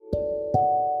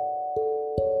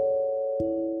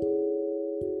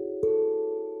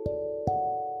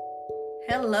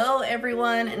Hello,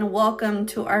 everyone, and welcome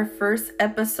to our first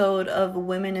episode of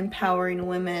Women Empowering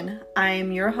Women. I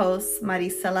am your host,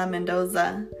 Marisela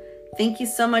Mendoza. Thank you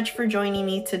so much for joining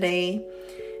me today.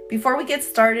 Before we get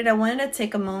started, I wanted to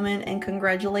take a moment and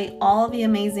congratulate all the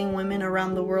amazing women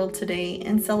around the world today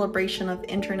in celebration of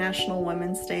International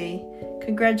Women's Day.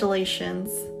 Congratulations.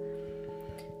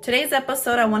 Today's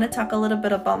episode, I want to talk a little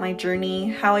bit about my journey,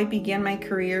 how I began my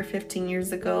career 15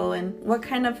 years ago, and what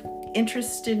kind of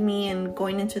interested me in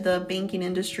going into the banking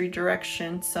industry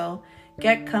direction. So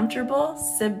get comfortable,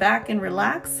 sit back and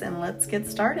relax, and let's get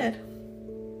started.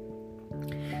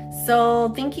 So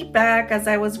thinking back as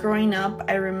I was growing up,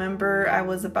 I remember I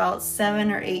was about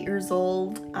 7 or 8 years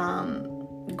old,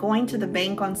 going to the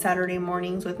bank on Saturday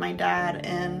mornings with my dad,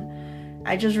 and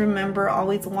I just remember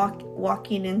always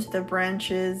walking into the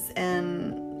branches,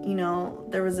 and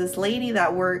there was this lady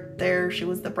that worked there. She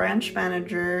was the branch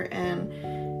manager, and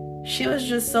she was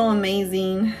just so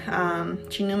amazing.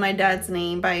 She knew my dad's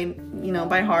name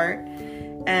by heart,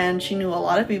 and she knew a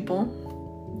lot of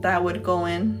people that would go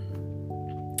in,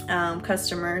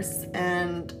 customers,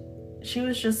 and she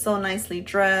was just so nicely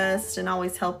dressed and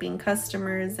always helping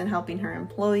customers and helping her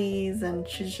employees, and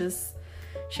she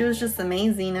was just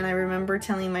amazing. And I remember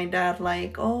telling my dad,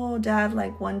 oh Dad,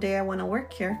 one day I want to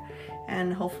work here,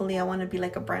 and hopefully I want to be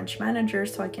like a branch manager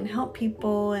so I can help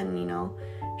people and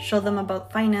show them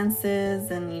about finances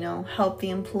and help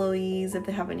the employees if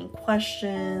they have any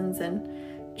questions, and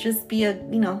just be a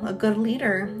good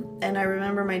leader. And I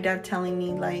remember my dad telling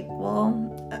me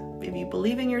if you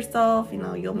believe in yourself,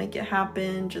 you'll make it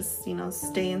happen. Just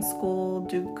stay in school,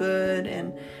 do good,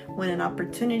 and when an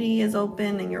opportunity is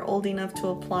open and you're old enough to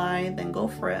apply, then go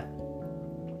for it.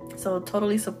 So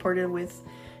totally supported with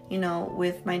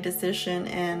my decision.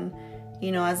 And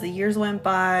as the years went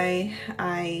by,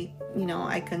 I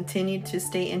continued to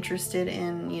stay interested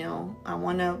in, I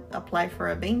want to apply for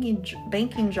a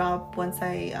banking job once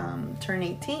I turn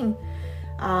 18.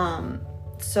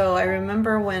 So I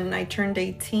remember when I turned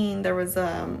 18, there was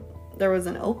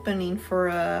an opening for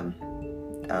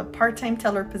a part-time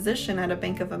teller position at a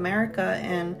Bank of America,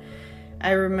 and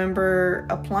I remember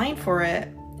applying for it,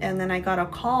 and then I got a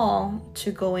call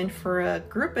to go in for a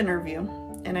group interview.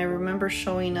 And I remember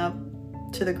showing up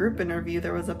to the group interview.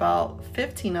 There was about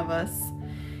 15 of us,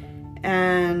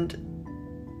 and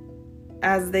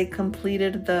as they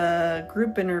completed the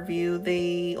group interview,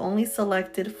 they only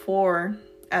selected 4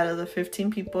 out of the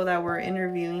 15 people that were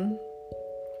interviewing,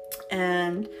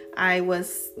 and I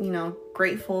was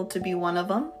grateful to be one of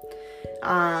them.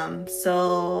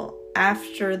 So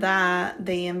after that,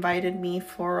 they invited me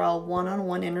for a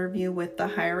one-on-one interview with the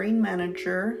hiring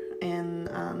manager, and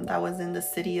that was in the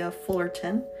city of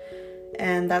Fullerton.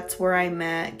 And that's where I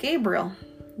met Gabriel,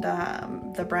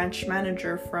 the branch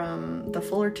manager from the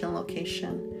Fullerton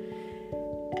location.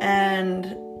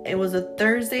 And it was a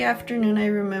Thursday afternoon. I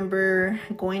remember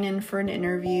going in for an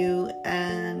interview,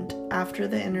 and after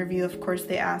the interview, of course,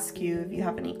 they ask you if you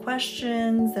have any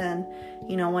questions. And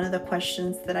one of the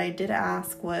questions that I did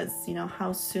ask was,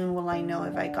 how soon will I know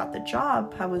if I got the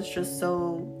job? I was just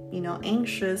so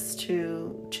anxious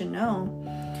to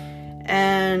know.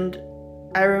 And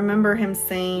I remember him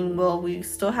saying, well, we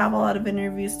still have a lot of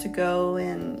interviews to go,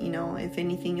 and if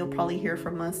anything, you'll probably hear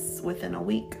from us within a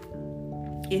week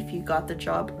if you got the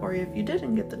job or if you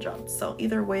didn't get the job. So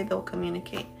either way, they'll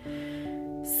communicate.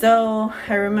 So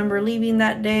I remember leaving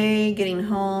that day, getting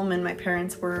home, and my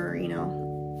parents were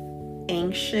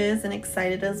anxious and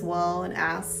excited as well, and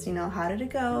asked how did it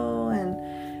go?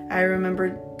 And I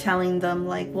remember telling them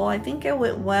well, I think it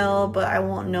went well, but I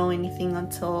won't know anything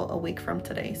until a week from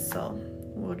today, so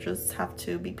we'll just have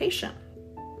to be patient.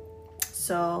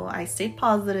 So I stayed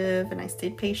positive and I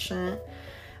stayed patient.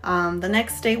 The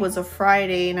next day was a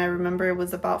Friday, and I remember it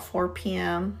was about 4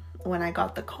 p.m. when I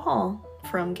got the call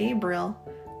from Gabriel,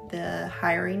 the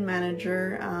hiring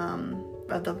manager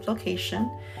of the location,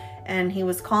 and he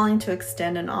was calling to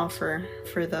extend an offer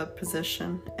for the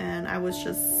position. And I was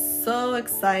just so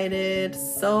excited,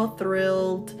 so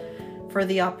thrilled for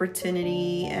the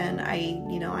opportunity. And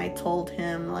I told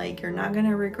him, you're not going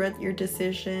to regret your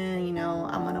decision.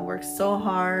 I'm going to work so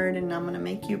hard, and I'm going to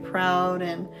make you proud,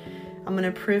 and I'm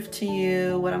going to prove to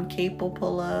you what I'm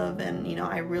capable of. And,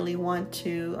 I really want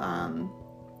to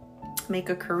make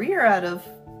a career out of,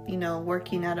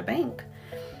 working at a bank.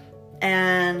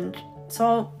 And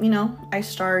so, I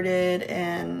started,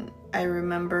 and I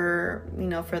remember,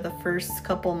 for the first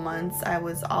couple months, I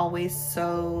was always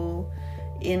so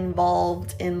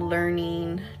involved in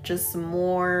learning just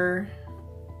more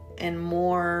and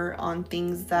more on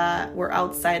things that were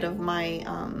outside of my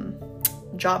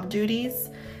job duties.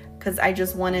 because I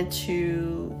just wanted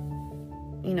to,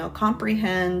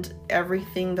 comprehend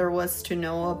everything there was to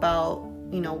know about,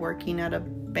 working at a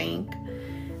bank.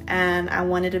 And I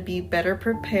wanted to be better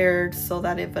prepared so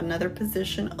that if another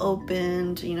position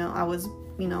opened, I was,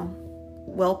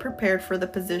 well prepared for the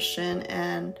position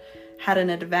and had an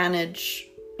advantage,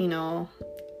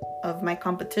 of my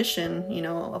competition,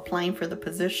 applying for the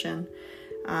position.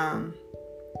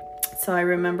 So I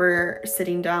remember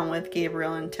sitting down with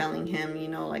Gabriel and telling him,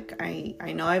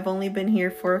 I know I've only been here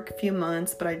for a few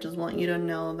months, but I just want you to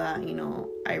know that,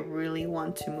 I really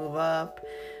want to move up.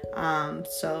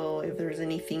 So if there's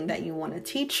anything that you want to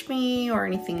teach me or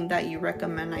anything that you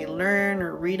recommend I learn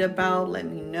or read about, let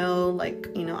me know.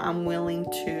 I'm willing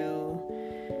to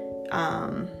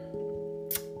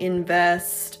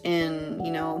invest in,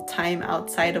 time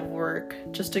outside of work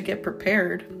just to get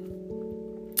prepared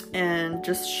and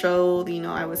just show,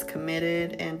 I was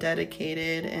committed and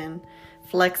dedicated and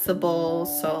flexible.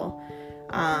 So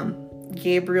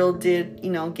Gabriel did,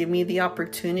 give me the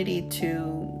opportunity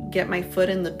to get my foot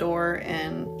in the door,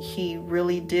 and he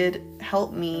really did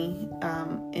help me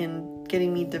in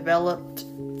getting me developed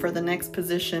for the next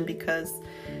position, because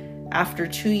after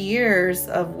 2 years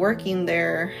of working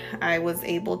there, I was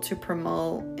able to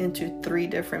promote into 3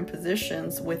 different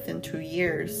positions within 2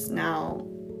 years. Now,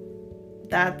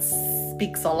 that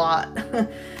speaks a lot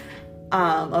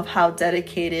of how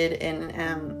dedicated and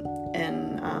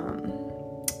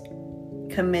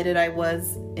committed I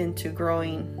was into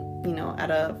growing, at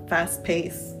a fast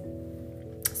pace.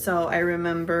 So I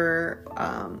remember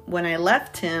when I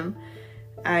left him,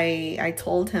 I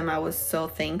told him I was so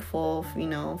thankful,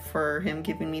 for him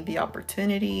giving me the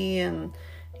opportunity, and,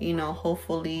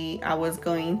 hopefully I was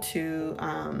going to,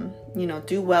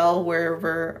 do well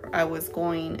wherever I was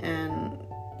going. And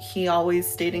he always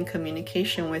stayed in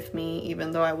communication with me,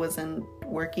 even though I wasn't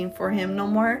working for him no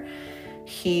more.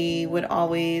 He would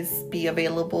always be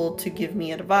available to give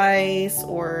me advice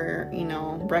or,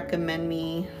 recommend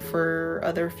me for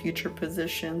other future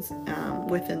positions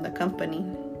within the company.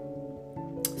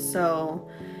 So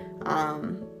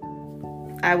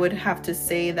I would have to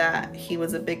say that he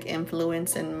was a big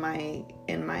influence in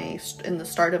the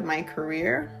start of my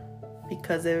career,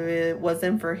 because if it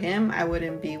wasn't for him, I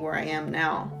wouldn't be where I am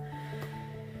now.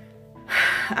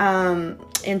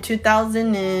 In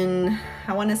 2000 and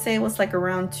I want to say it was like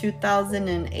around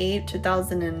 2008,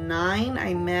 2009,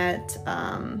 I met,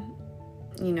 I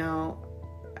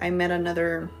met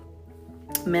another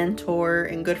mentor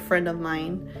and good friend of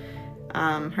mine.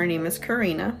 Her name is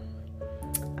Karina.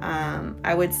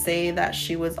 I would say that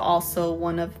she was also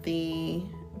one of the,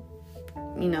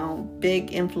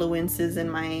 big influences in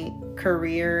my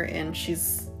career, and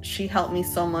she helped me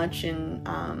so much in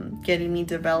getting me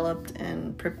developed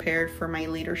and prepared for my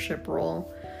leadership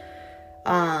role.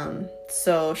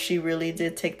 So she really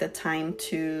did take the time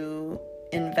to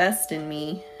invest in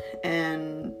me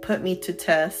and put me to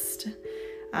test,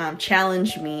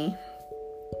 challenge me,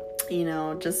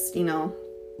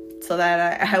 so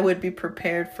that I would be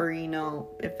prepared for,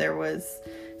 if there was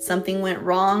something went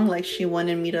wrong, like she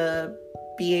wanted me to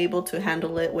be able to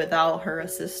handle it without her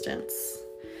assistance.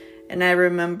 And I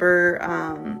remember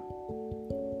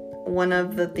one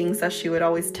of the things that she would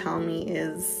always tell me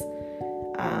is,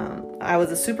 I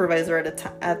was a supervisor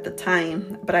at the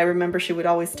time, but I remember she would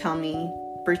always tell me,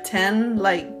 pretend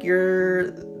like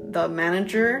you're the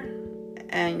manager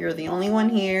and you're the only one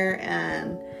here,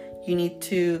 and you need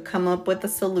to come up with a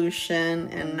solution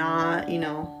and not,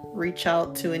 reach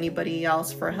out to anybody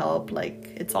else for help.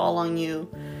 Like, it's all on you.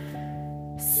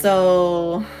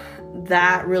 So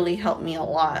that really helped me a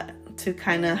lot to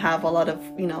kind of have a lot of,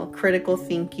 critical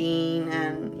thinking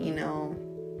and,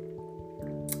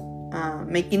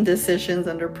 making decisions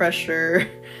under pressure.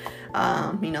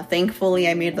 Thankfully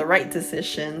I made the right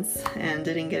decisions and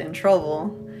didn't get in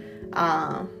trouble.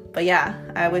 But yeah,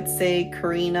 I would say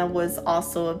Karina was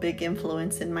also a big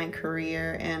influence in my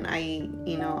career, and I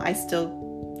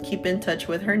still keep in touch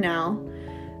with her now.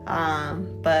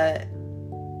 But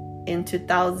in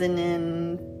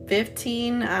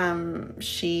 2015,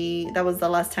 that was the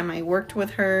last time I worked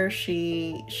with her.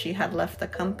 She had left the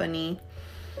company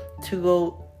to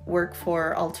go work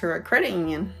for Altura Credit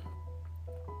Union.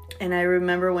 And I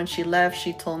remember when she left,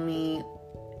 she told me,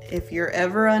 if you're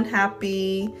ever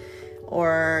unhappy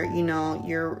or,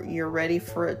 you're ready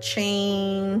for a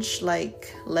change,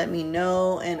 like, let me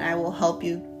know and I will help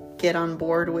you get on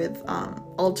board with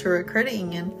Altura Credit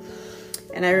Union.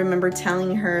 And I remember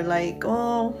telling her, like,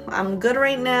 oh, I'm good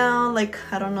right now. Like,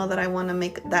 I don't know that I want to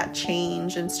make that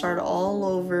change and start all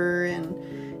over. And,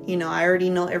 I already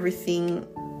know everything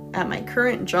at my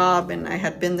current job, and I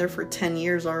had been there for 10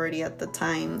 years already at the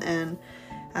time, and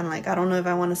I'm like, I don't know if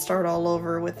I want to start all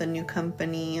over with a new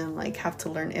company and like have to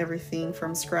learn everything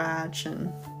from scratch.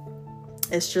 And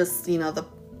it's just, you know,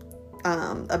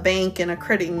 a bank and a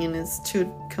credit union is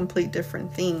two complete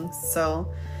different things.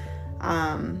 So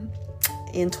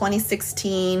in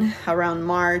 2016, around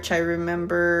March, I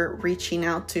remember reaching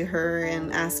out to her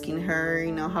and asking her,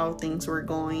 you know, how things were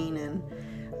going. And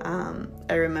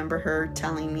I remember her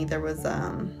telling me there was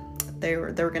they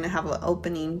were going to have an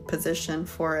opening position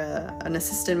for an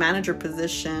assistant manager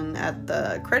position at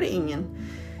the credit union.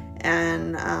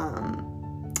 And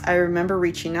I remember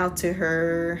reaching out to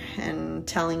her and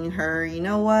telling her, you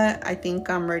know what, I think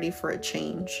I'm ready for a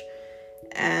change.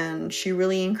 And she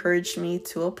really encouraged me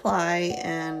to apply.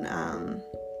 And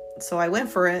so I went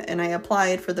for it and I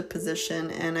applied for the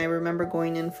position. And I remember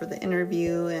going in for the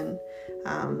interview, and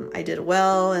I did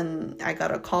well, and I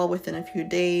got a call within a few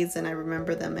days, and I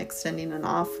remember them extending an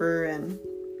offer, and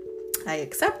I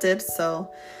accepted.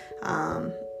 So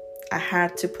I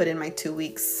had to put in my 2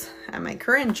 weeks at my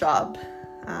current job.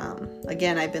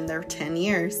 Again, I've been there 10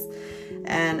 years,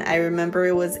 and I remember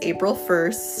it was April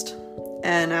 1st,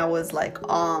 and I was like,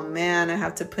 oh man, I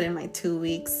have to put in my 2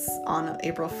 weeks on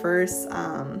April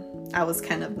 1st. I was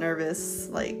kind of nervous,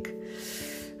 like,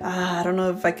 I don't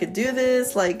know if I could do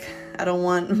this. Like, I don't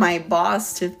want my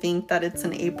boss to think that it's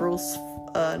an April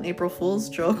Fool's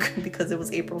joke because it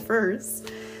was April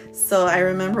 1st. So I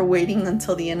remember waiting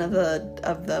until the end of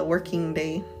the working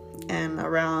day, and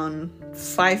around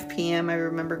 5 p.m. I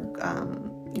remember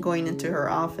going into her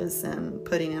office and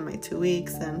putting in my 2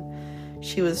 weeks, and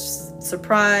she was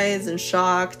surprised and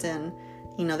shocked. And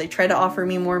you know, they tried to offer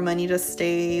me more money to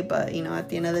stay, but you know, at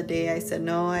the end of the day, I said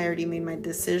no. I already made my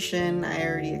decision. I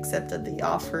already accepted the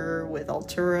offer with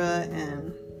Altura,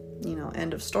 and you know,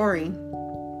 end of story.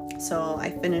 So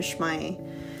I finished my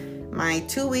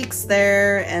 2 weeks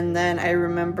there, and then I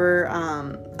remember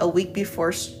a week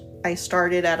before I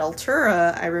started at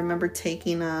Altura, I remember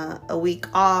taking a week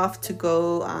off to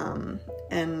go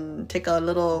and take a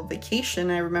little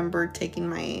vacation. I remember taking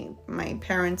my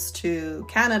parents to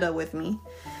Canada with me.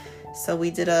 So we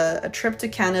did a trip to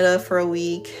Canada for a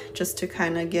week just to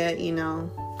kind of get, you know,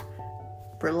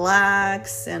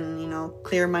 relax and, you know,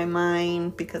 clear my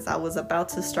mind, because I was about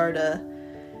to start a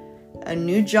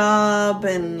new job,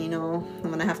 and, you know, I'm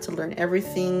going to have to learn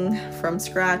everything from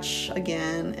scratch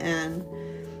again.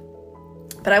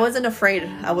 But I wasn't afraid.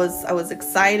 I was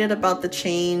excited about the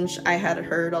change. I had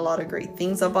heard a lot of great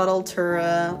things about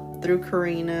Altura through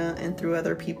Karina and through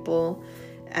other people.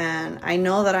 And I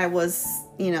know that I was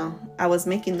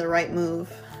making the right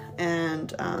move.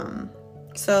 And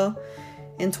so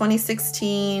in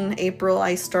 2016, April,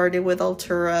 I started with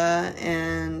Altura,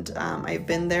 and I've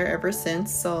been there ever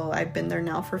since. So I've been there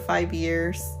now for 5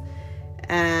 years.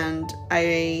 And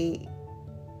I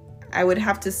would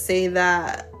have to say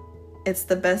that it's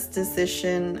the best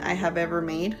decision I have ever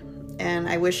made, and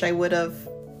I wish I would have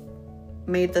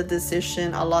made the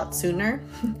decision a lot sooner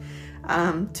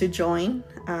to join.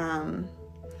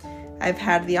 I've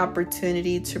had the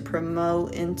opportunity to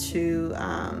promote into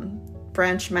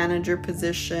branch manager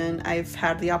position. I've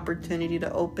had the opportunity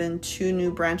to open 2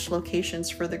 new branch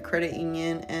locations for the credit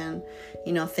union, and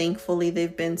you know, thankfully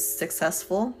they've been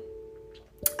successful.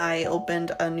 I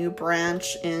opened a new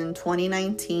branch in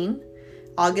 2019.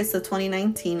 August of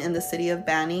 2019 in the city of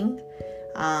Banning.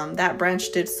 That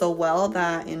branch did so well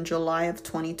that in July of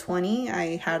 2020,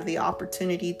 I had the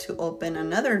opportunity to open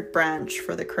another branch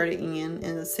for the credit union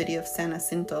in the city of San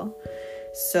Jacinto.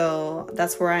 So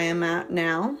that's where I am at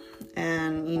now.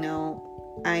 And, you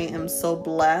know, I am so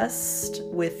blessed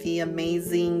with the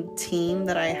amazing team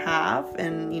that I have.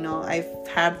 And, you know, I've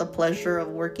had the pleasure of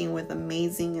working with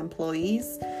amazing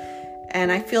employees.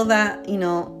 And I feel that, you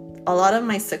know, a lot of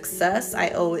my success, I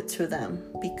owe it to them,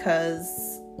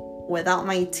 because without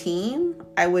my team,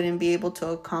 I wouldn't be able to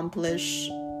accomplish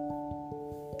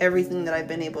everything that I've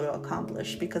been able to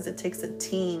accomplish, because it takes a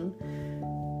team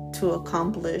to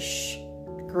accomplish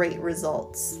great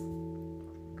results.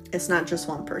 It's not just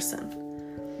one person.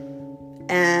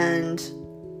 And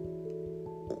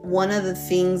one of the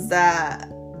things that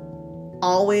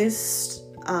always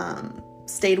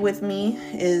stayed with me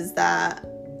is that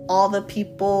all the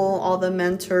people, all the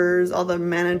mentors, all the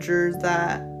managers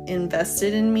that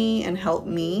invested in me and helped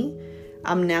me,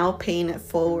 I'm now paying it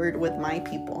forward with my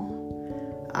people.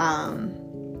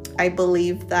 I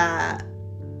believe that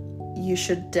you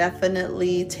should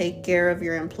definitely take care of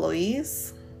your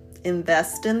employees,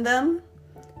 invest in them.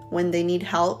 When they need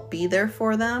help, be there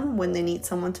for them. When they need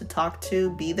someone to talk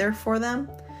to, be there for them.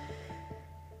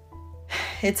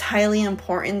 it's highly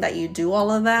important that you do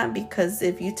all of that, because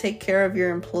if you take care of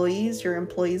your employees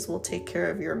will take care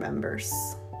of your members,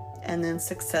 and then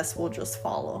success will just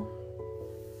follow.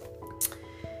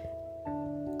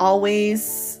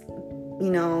 Always,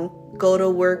 go to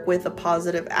work with a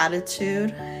positive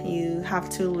attitude. You have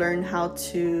to learn how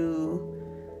to,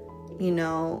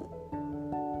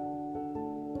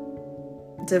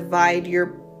 divide your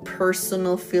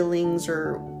personal feelings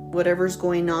or whatever's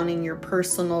going on in your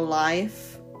personal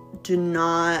life. Do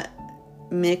not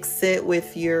mix it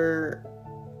with your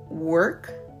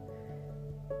work,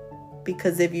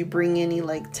 because if you bring any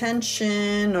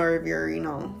tension, or if you're, you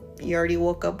already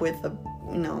woke up with a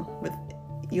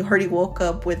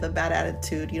bad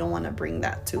attitude, you don't want to bring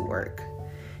that to work.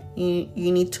 You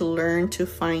need to learn to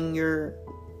find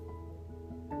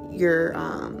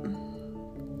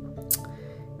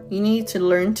you need to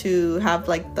learn to have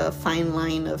the fine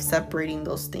line of separating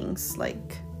those things.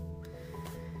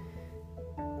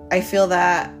 I feel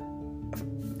that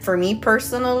for me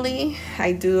personally,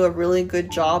 I do a really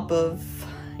good job of,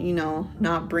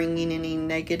 not bringing any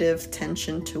negative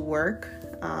tension to work.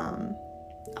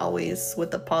 Always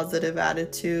with a positive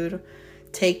attitude,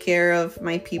 take care of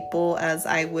my people as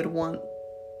I would want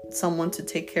someone to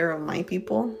take care of my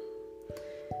people.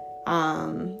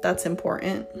 That's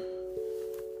important.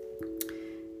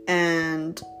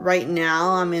 And right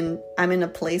now I'm in a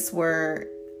place where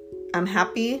I'm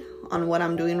happy on what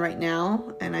I'm doing right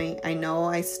now, and I know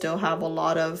I still have a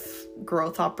lot of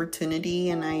growth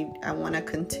opportunity, and I want to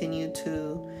continue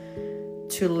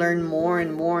to learn more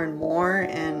and more and more,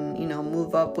 and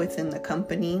move up within the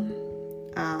company.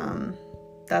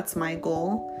 That's my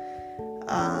goal.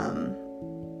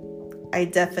 I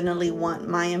definitely want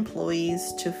my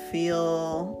employees to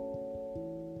feel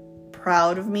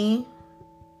proud of me,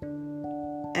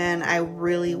 and I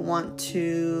really want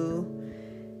to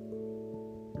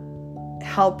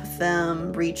help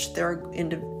them reach their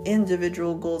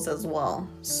individual goals as well.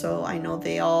 So I know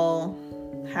they all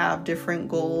have different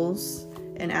goals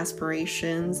and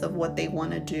aspirations of what they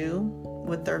want to do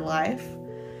with their life,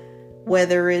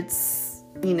 whether it's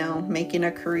making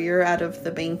a career out of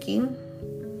the banking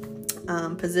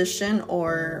position,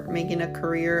 or making a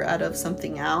career out of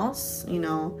something else.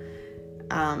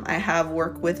 I have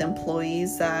worked with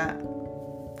employees that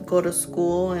go to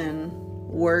school and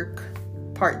work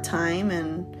part-time,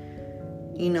 and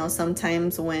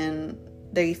sometimes when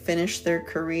they finish their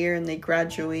career and they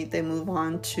graduate, they move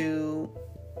on to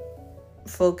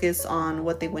focus on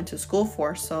what they went to school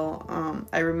for. So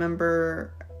I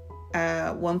remember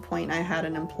at one point I had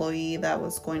an employee that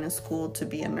was going to school to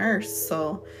be a nurse.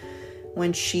 So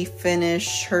when she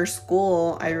finished her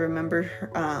school, I remember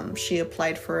she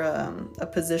applied for a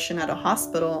position at a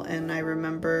hospital, and I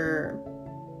remember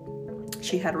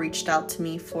she had reached out to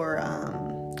me for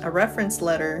a reference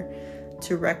letter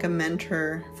to recommend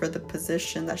her for the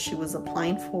position that she was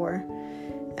applying for.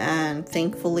 And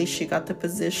thankfully she got the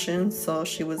position, so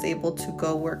she was able to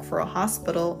go work for a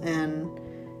hospital. And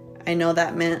I know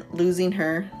that meant losing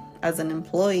her as an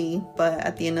employee, but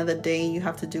at the end of the day, you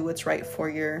have to do what's right for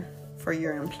your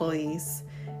employees.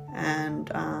 And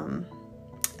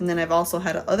then I've also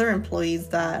had other employees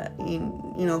that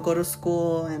go to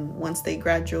school, and once they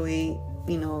graduate,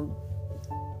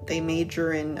 they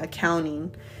major in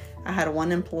accounting. I had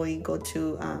one employee go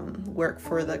to work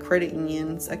for the credit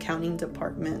union's accounting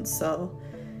department. So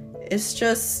it's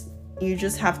just, you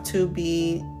just have to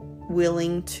be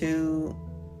willing to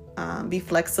be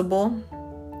flexible.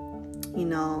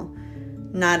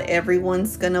 Not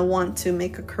everyone's gonna want to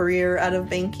make a career out of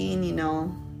banking.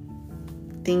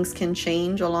 Things can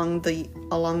change along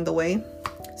the way.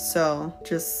 So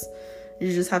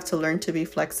you just have to learn to be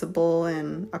flexible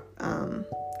and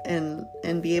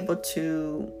be able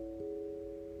to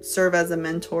serve as a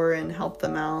mentor and help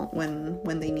them out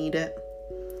when they need it.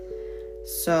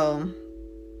 So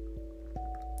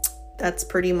that's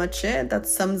pretty much it. That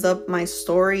sums up my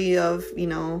story of,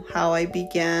 how I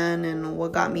began and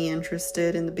what got me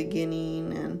interested in the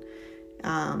beginning,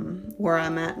 and where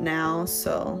I'm at now.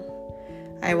 So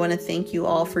I want to thank you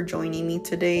all for joining me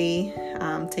today,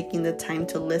 taking the time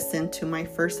to listen to my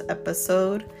first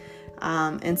episode,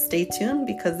 and stay tuned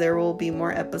because there will be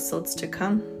more episodes to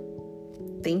come.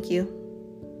 Thank you.